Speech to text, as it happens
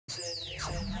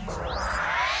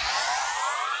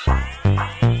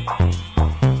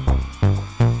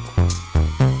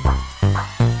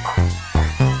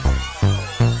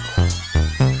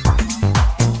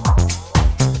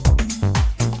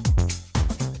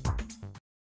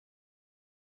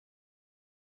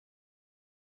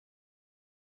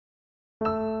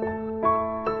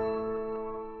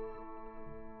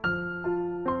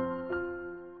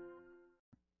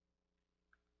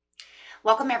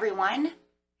Welcome everyone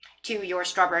to your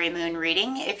Strawberry Moon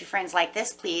reading. If your friends like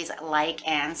this, please like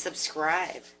and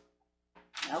subscribe.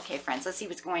 Okay, friends, let's see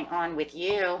what's going on with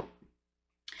you.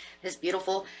 This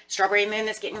beautiful Strawberry Moon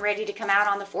that's getting ready to come out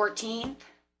on the 14th,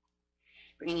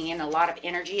 bringing in a lot of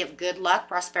energy of good luck,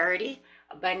 prosperity,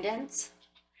 abundance.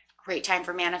 Great time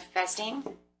for manifesting.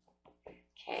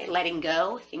 Okay, letting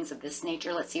go, things of this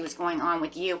nature. Let's see what's going on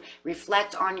with you.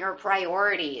 Reflect on your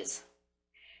priorities.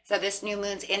 So this new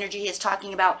moon's energy is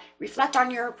talking about reflect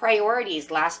on your priorities.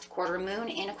 Last quarter moon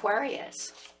in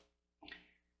Aquarius.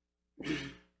 Okay,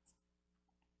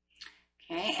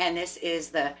 and this is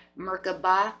the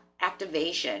Merkaba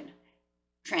activation.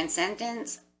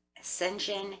 Transcendence,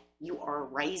 ascension, you are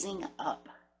rising up.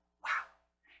 Wow.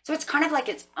 So it's kind of like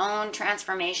its own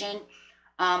transformation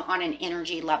on an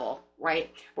energy level,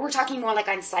 right? But we're talking more like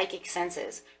on psychic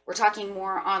senses. We're talking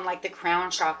more on like the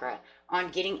crown chakra, on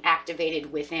getting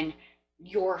activated within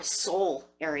your soul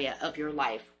area of your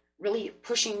life, really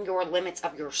pushing your limits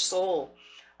of your soul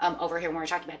over here when we're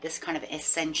talking about this kind of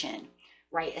ascension,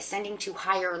 right? Ascending to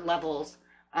higher levels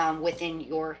within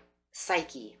your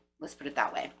psyche. Let's put it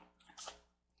that way.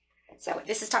 So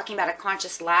this is talking about a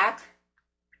conscious lack.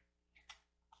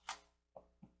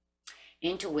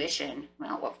 Intuition.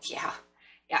 Well, yeah,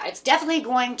 it's definitely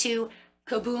going to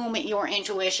kaboom your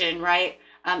intuition, right?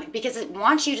 Because it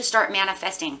wants you to start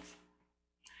manifesting,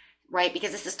 right?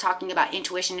 Because this is talking about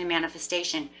intuition and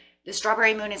manifestation. The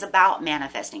Strawberry Moon is about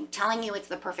manifesting, telling you it's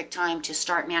the perfect time to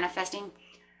start manifesting.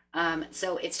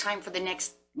 So it's time for the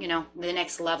next, the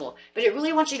next level. But it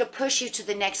really wants you to push you to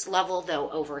the next level,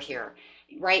 though, over here,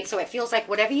 right? So it feels like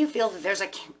whatever you feel that there's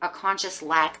a conscious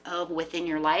lack of within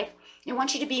your life, it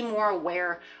wants you to be more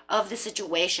aware of the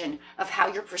situation, of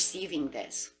how you're perceiving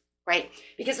this. Right?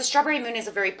 Because the Strawberry Moon is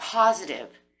a very positive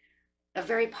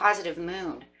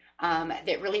moon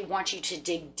that really wants you to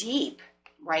dig deep,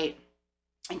 right,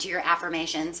 into your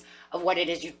affirmations of what it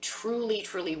is you truly,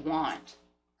 truly want.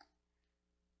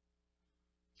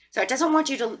 So it doesn't want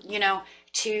you to,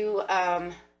 to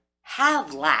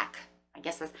have lack. I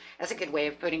guess that's a good way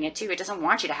of putting it too. It doesn't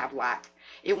want you to have lack.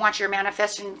 It wants your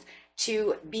manifestations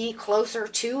to be closer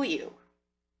to you.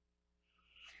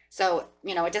 So,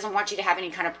 it doesn't want you to have any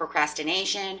kind of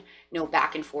procrastination, no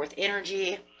back and forth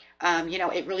energy.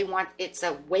 It really it's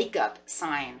a wake up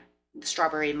sign, the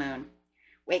Strawberry Moon.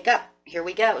 Wake up, here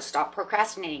we go. Stop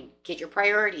procrastinating, get your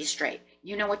priorities straight.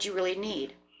 You know what you really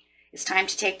need. It's time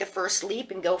to take the first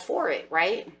leap and go for it,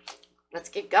 right? Let's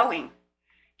get going.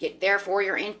 Get there for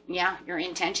your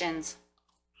intentions.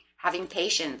 Having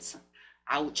patience.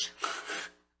 Ouch.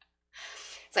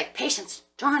 It's like patience,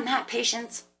 darn that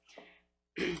patience.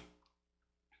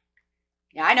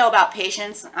 Yeah, I know about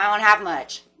patience. I don't have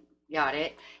much. Got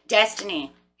it.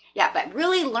 Destiny. Yeah, but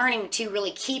really learning to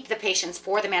really keep the patience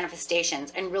for the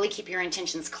manifestations and really keep your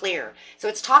intentions clear. So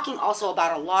it's talking also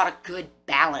about a lot of good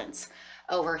balance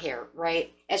over here,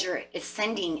 right? As you're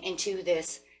ascending into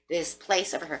this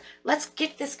place over here. Let's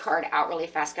get this card out really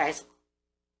fast, guys,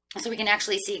 so we can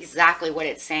actually see exactly what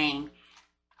it's saying.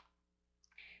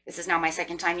 This is now my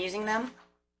second time using them.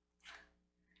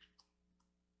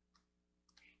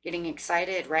 Getting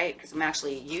excited, right? Because I'm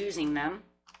actually using them.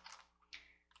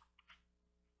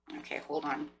 Okay, hold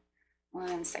on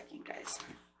 1 second, guys.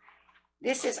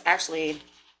 This is actually,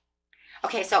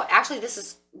 okay, so actually this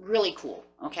is really cool,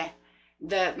 okay?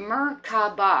 The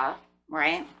Merkaba,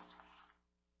 right?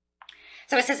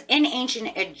 So it says in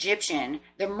ancient Egyptian,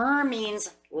 the Mer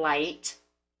means light.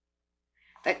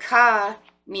 The Ka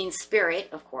means spirit,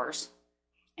 of course.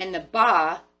 And the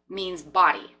Ba means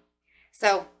body.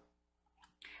 So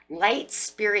light,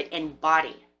 spirit, and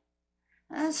body.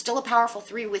 Still a powerful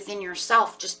three within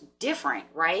yourself, just different,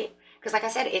 right? Because like I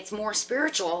said, it's more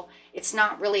spiritual. It's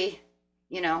not really,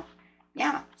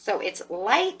 So it's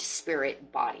light,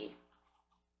 spirit, body.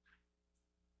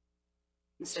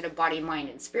 Instead of body, mind,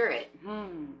 and spirit.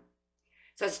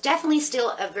 So it's definitely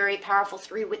still a very powerful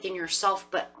three within yourself,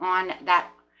 but on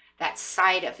that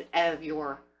side of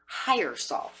your higher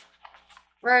self.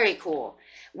 Very cool.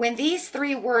 When these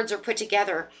three words are put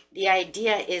together, the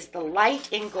idea is the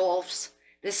light engulfs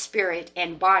the spirit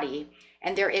and body,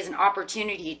 and there is an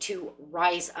opportunity to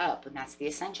rise up, and that's the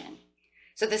ascension.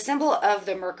 So the symbol of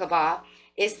the Merkaba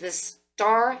is the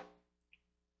star,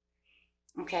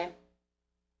 okay?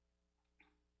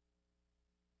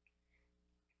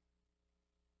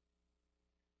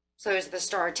 So there's the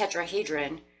star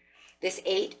tetrahedron. This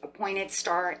 8-pointed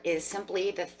star is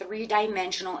simply the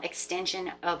three-dimensional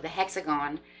extension of the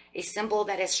hexagon, a symbol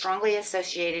that is strongly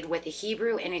associated with the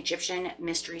Hebrew and Egyptian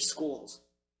mystery schools.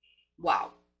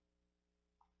 Wow.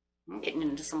 I'm getting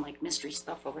into some like mystery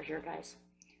stuff over here, guys.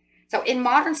 So in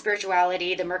modern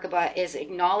spirituality, the Merkaba is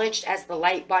acknowledged as the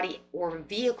light body or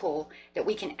vehicle that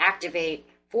we can activate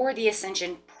for the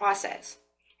ascension process.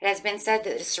 It has been said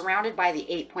that it is surrounded by the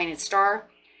 8-pointed star,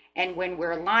 and when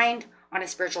we're aligned on a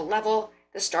spiritual level,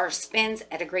 the star spins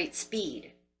at a great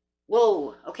speed.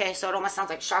 Whoa, okay, so it almost sounds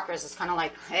like chakras. It's kind of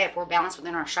like, hey, if we're balanced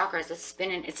within our chakras,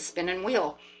 it's a spinning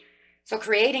wheel. So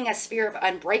creating a sphere of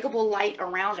unbreakable light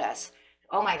around us.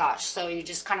 Oh my gosh, so you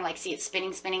just kind of like see it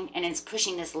spinning, and it's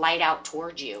pushing this light out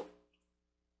towards you.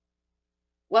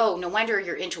 Whoa, no wonder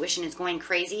your intuition is going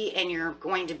crazy and you're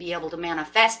going to be able to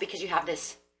manifest because you have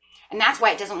this. And that's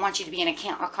why it doesn't want you to be in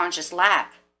a conscious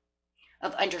lack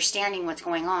of understanding what's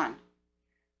going on.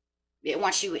 It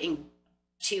wants you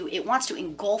it wants to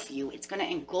engulf you. It's going to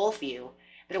engulf you,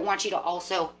 but it wants you to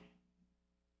also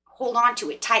hold on to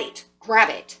it tight, grab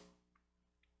it,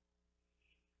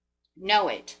 know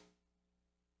it.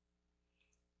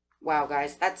 Wow,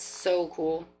 guys, that's so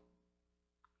cool.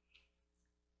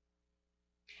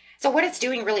 So what it's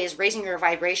doing really is raising your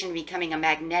vibration, becoming a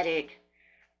magnetic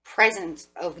presence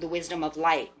of the wisdom of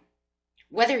light.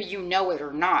 Whether you know it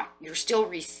or not, your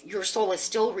soul is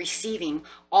still receiving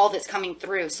all that's coming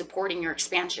through, supporting your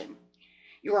expansion.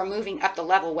 You are moving up the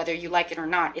level, whether you like it or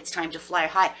not. It's time to fly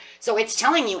high. So it's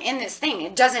telling you in this thing,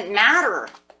 it doesn't matter.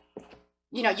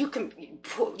 You know, you can,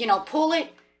 pull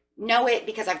it, know it,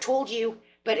 because I've told you,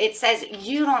 but it says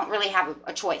you don't really have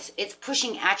a choice. It's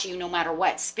pushing at you no matter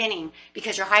what, spinning,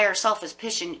 because your higher self is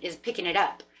picking it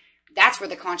up. That's where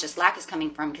the conscious lack is coming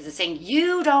from, because it's saying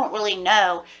you don't really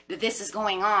know that this is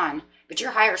going on, but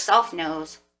your higher self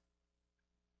knows.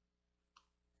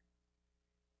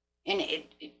 And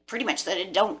it pretty much said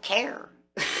it don't care.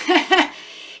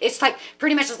 It's like,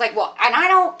 pretty much it's like, well, and I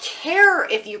don't care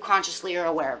if you consciously are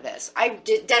aware of this.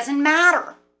 It doesn't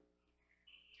matter.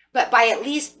 But by at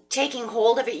least taking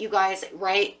hold of it, you guys,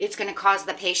 right, it's going to cause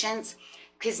the patience.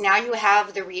 Because now you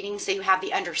have the reading, so you have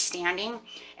the understanding,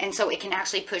 and so it can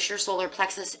actually push your solar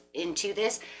plexus into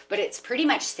this. But it's pretty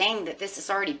much saying that this is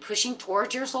already pushing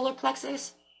towards your solar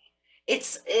plexus.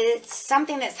 It's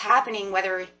something that's happening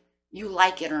whether you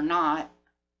like it or not,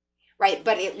 right?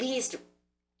 But at least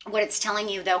what it's telling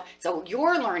you, though, so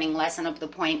your learning lesson of the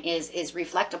point is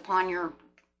reflect upon your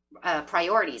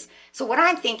priorities. So what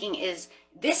I'm thinking is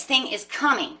this thing is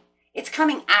coming. It's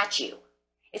coming at you.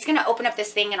 It's going to open up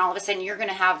this thing, and all of a sudden you're going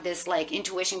to have this like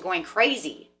intuition going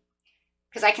crazy.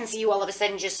 Because I can see you all of a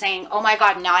sudden just saying, oh my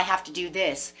God, now I have to do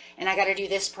this, and I got to do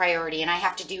this priority, and I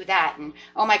have to do that, and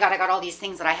oh my God, I got all these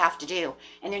things that I have to do.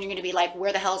 And then you're going to be like,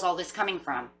 where the hell is all this coming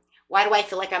from? Why do I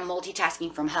feel like I'm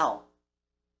multitasking from hell?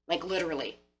 Like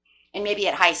literally. And maybe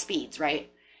at high speeds,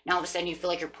 right? Now all of a sudden you feel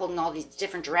like you're pulled in all these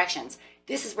different directions.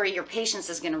 This is where your patience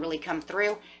is going to really come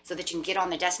through so that you can get on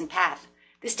the destined path.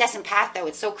 This destined path, though,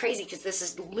 it's so crazy because this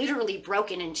is literally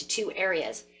broken into 2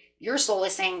 areas. Your soul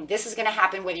is saying this is going to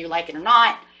happen whether you like it or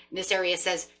not. And this area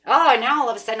says, oh, now all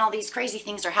of a sudden all these crazy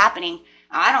things are happening.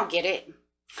 I don't get it.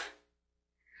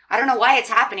 I don't know why it's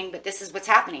happening, but this is what's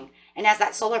happening. And as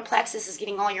that solar plexus is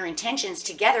getting all your intentions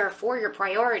together for your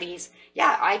priorities,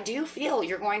 yeah, I do feel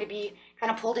you're going to be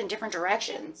kind of pulled in different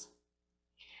directions.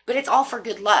 But it's all for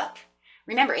good luck.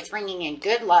 Remember, it's bringing in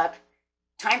good luck.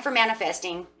 Time for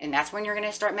manifesting, and that's when you're going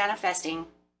to start manifesting.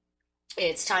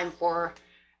 It's time for,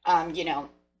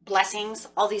 blessings,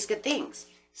 all these good things.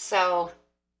 So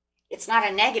it's not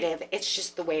a negative. It's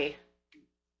just the way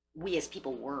we as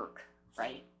people work,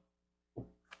 right?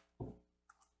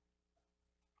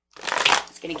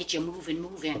 It's going to get you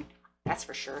moving. That's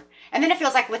for sure. And then it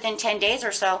feels like within 10 days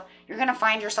or so, you're going to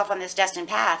find yourself on this destined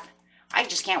path. I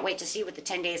just can't wait to see what the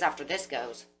 10 days after this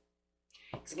goes.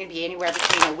 It's going to be anywhere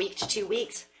between a week to 2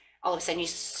 weeks. All of a sudden, you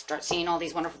start seeing all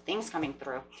these wonderful things coming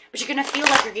through. But you're going to feel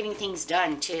like you're getting things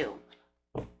done, too.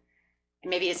 And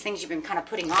maybe it's things you've been kind of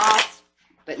putting off.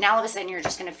 But now, all of a sudden, you're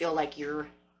just going to feel like you're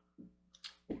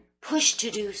pushed to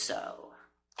do so.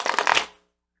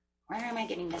 Where am I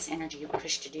getting this energy of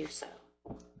push to do so?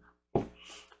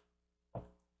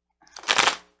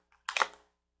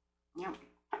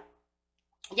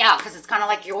 Yeah, because it's kind of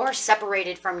like you're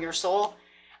separated from your soul.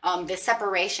 This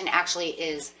separation actually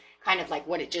is kind of like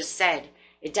what it just said.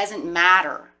 It doesn't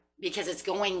matter because it's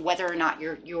going whether or not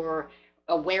you're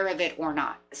aware of it or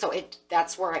not. So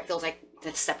that's where it feels like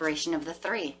the separation of the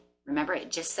 3. Remember,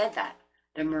 it just said that.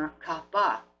 The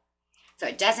Merkaba. So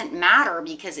it doesn't matter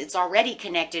because it's already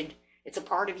connected. It's a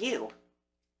part of you.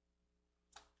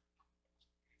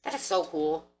 That is so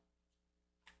cool.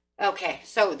 Okay,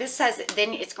 so this says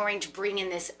then it's going to bring in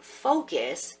this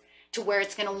focus to where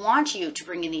it's going to want you to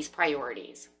bring in these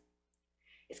priorities.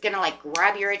 It's going to like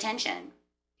grab your attention.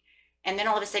 And then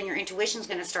all of a sudden your intuition is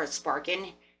going to start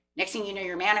sparking. Next thing you know,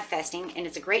 you're manifesting, and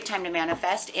it's a great time to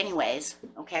manifest anyways.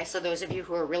 Okay, so those of you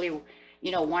who are really,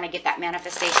 you know, want to get that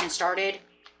manifestation started,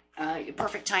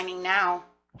 perfect timing now,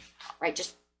 right?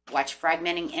 Just watch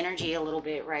fragmenting energy a little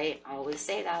bit, right? I always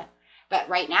say that. But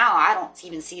right now, I don't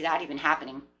even see that even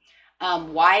happening.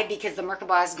 Why? Because the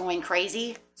Merkaba is going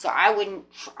crazy. So I'm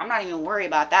not even worried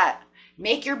about that.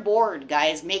 Make your board,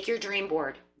 guys. Make your dream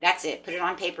board. That's it. Put it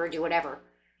on paper, do whatever.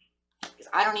 Because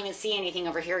I don't even see anything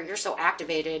over here. You're so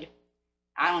activated.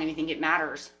 I don't even think it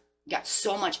matters. You got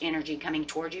so much energy coming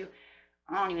toward you.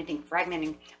 I don't even think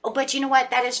fragmenting. Oh, but you know what?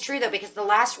 That is true, though, because the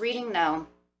last reading, though,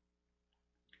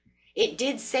 it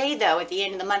did say, though, at the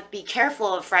end of the month, be careful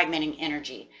of fragmenting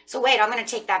energy. So wait, I'm going to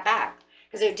take that back,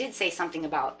 because it did say something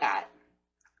about that.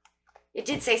 It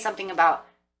did say something about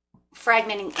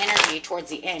fragmenting energy towards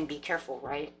the end. Be careful,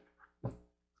 right?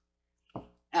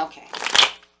 Okay.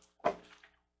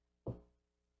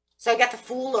 So I got the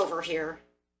Fool over here.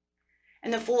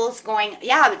 And the Fool is going,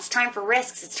 yeah, it's time for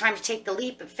risks. It's time to take the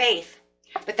leap of faith.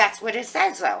 But that's what it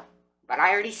says, though. But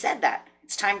I already said that.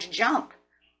 It's time to jump.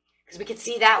 Because we could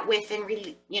see that with and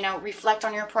really, you know, reflect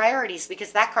on your priorities.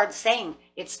 Because that card's saying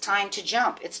it's time to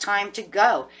jump. It's time to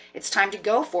go. It's time to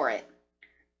go for it.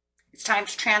 It's time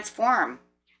to transform.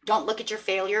 Don't look at your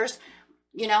failures.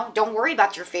 You know, don't worry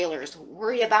about your failures.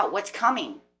 Worry about what's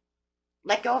coming.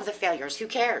 Let go of the failures. Who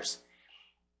cares?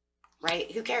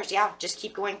 Right? Who cares? Yeah, just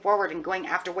keep going forward and going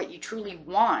after what you truly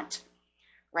want.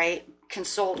 Right?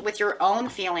 Consult with your own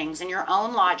feelings and your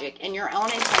own logic and your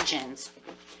own intentions.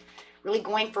 Really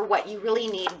going for what you really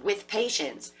need with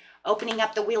patience. Opening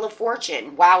up the Wheel of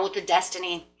Fortune. Wow, with the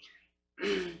Destiny.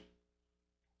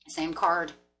 Same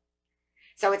card.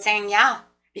 So it's saying, yeah,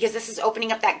 because this is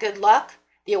opening up that good luck,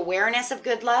 the awareness of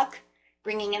good luck,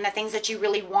 bringing in the things that you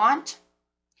really want,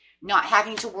 not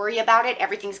having to worry about it.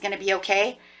 Everything's going to be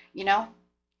okay. You know,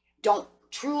 don't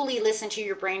truly listen to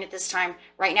your brain at this time.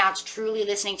 Right now, it's truly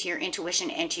listening to your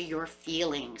intuition and to your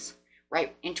feelings,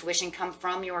 right? Intuition comes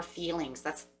from your feelings.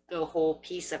 That's the whole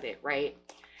piece of it, right?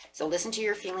 So listen to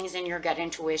your feelings, and your gut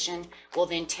intuition will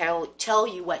then tell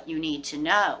you what you need to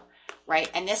know,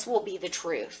 right? And this will be the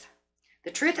truth.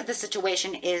 The truth of the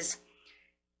situation is,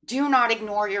 do not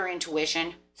ignore your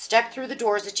intuition. Step through the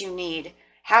doors that you need.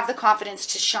 Have the confidence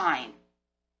to shine.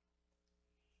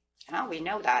 Oh, we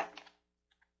know that.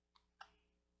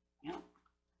 Yeah.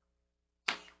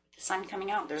 With the sun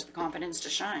coming out, there's the confidence to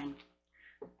shine.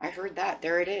 I heard that.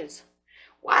 There it is.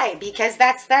 Why? Because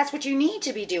that's what you need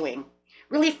to be doing.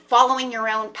 Really following your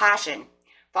own passion.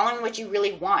 Following what you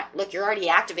really want. Look, you're already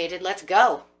activated. Let's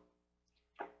go.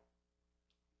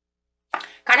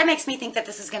 Kind of makes me think that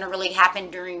this is going to really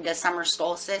happen during the summer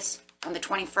solstice on the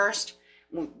 21st.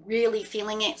 Really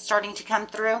feeling it starting to come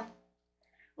through,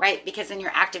 right? Because then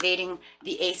you're activating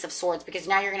the Ace of Swords, because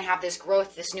now you're going to have this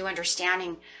growth, this new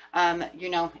understanding. You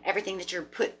know, everything that you're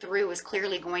put through is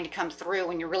clearly going to come through,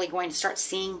 and you're really going to start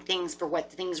seeing things for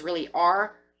what things really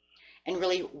are, and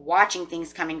really watching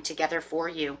things coming together for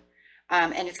you.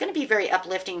 And it's going to be very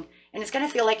uplifting, and it's going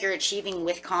to feel like you're achieving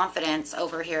with confidence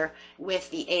over here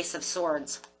with the Ace of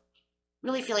Swords.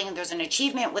 Really feeling that there's an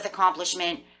achievement with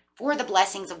accomplishment for the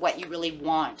blessings of what you really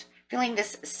want. Feeling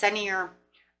this sunnier,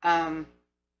 I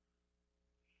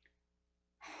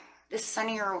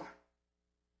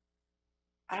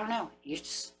don't know, you're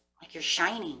just like you're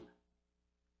shining.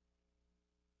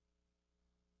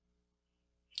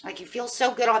 Like you feel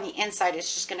so good on the inside,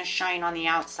 it's just going to shine on the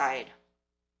outside.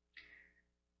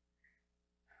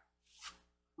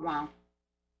 Wow.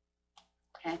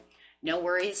 Okay. No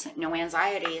worries, no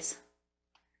anxieties.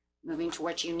 Moving to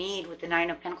what you need with the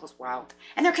Nine of Pentacles. Wow.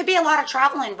 And there could be a lot of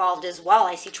travel involved as well.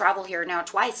 I see travel here now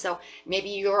twice. So maybe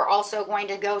you're also going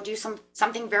to go do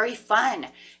something very fun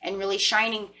and really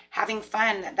shining, having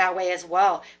fun that way as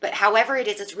well. But however it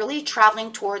is, it's really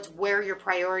traveling towards where your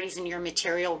priorities and your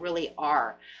material really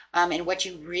are. And what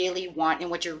you really want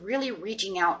and what you're really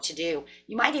reaching out to do.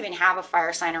 You might even have a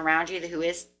fire sign around you who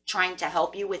is trying to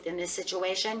help you within this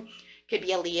situation. Could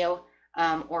be a Leo.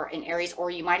 Or an Aries,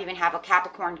 or you might even have a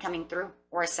Capricorn coming through,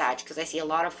 or a Sag, because I see a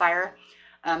lot of fire.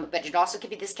 But it also could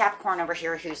be this Capricorn over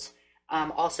here who's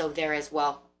also there as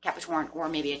well. Capricorn, or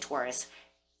maybe a Taurus.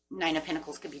 Nine of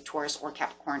Pentacles could be Taurus or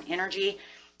Capricorn energy.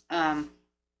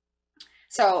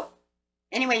 So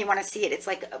anyway you want to see it, it's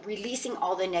like releasing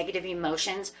all the negative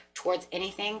emotions towards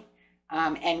anything,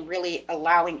 and really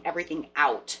allowing everything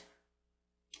out.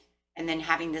 And then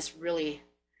having this really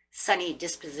sunny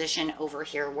disposition over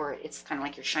here where it's kind of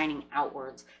like you're shining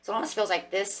outwards. So it almost feels like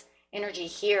this energy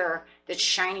here that's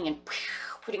shining and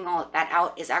putting all of that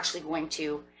out is actually going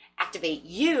to activate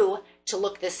you to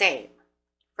look the same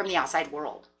from the outside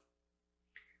world.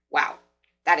 Wow.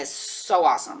 That is so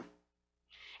awesome.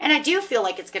 And I do feel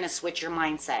like it's going to switch your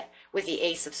mindset with the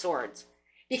Ace of Swords.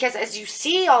 Because as you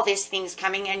see all these things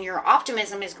coming and your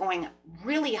optimism is going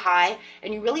really high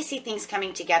and you really see things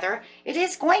coming together, it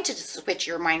is going to switch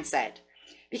your mindset.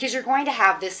 Because you're going to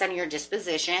have this in your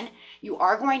disposition. You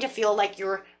are going to feel like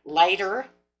you're lighter,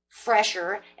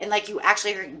 fresher, and like you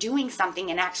actually are doing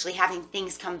something and actually having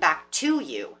things come back to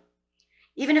you.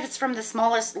 Even if it's from the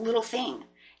smallest little thing.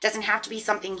 It doesn't have to be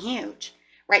something huge,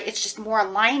 right? It's just more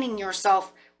aligning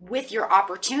yourself with your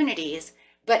opportunities.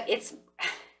 But it's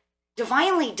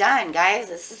divinely done, guys.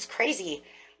 This is crazy.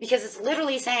 Because it's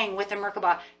literally saying with the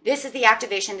Merkaba, this is the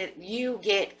activation that you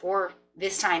get for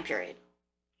this time period.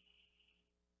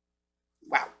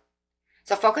 Wow.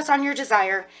 So focus on your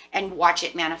desire and watch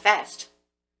it manifest.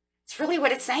 It's really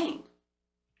what it's saying.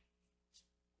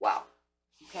 Wow.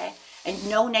 Okay. And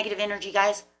no negative energy,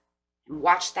 guys.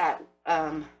 Watch that.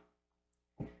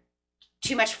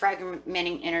 Too much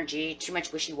fragmenting energy, too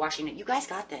much wishy-washy. You guys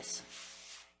got this.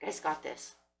 You guys got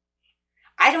this.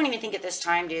 I don't even think at this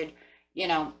time, dude, you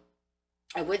know,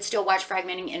 I would still watch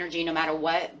fragmenting energy no matter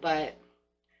what, but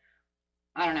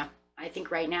I don't know. I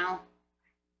think right now,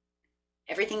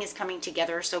 everything is coming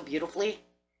together so beautifully.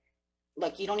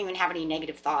 Like, you don't even have any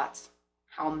negative thoughts.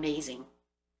 How amazing.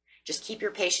 Just keep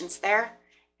your patience there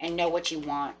and know what you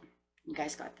want. You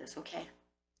guys got this, okay?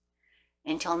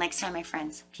 Until next time, my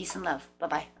friends. Peace and love.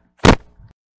 Bye-bye.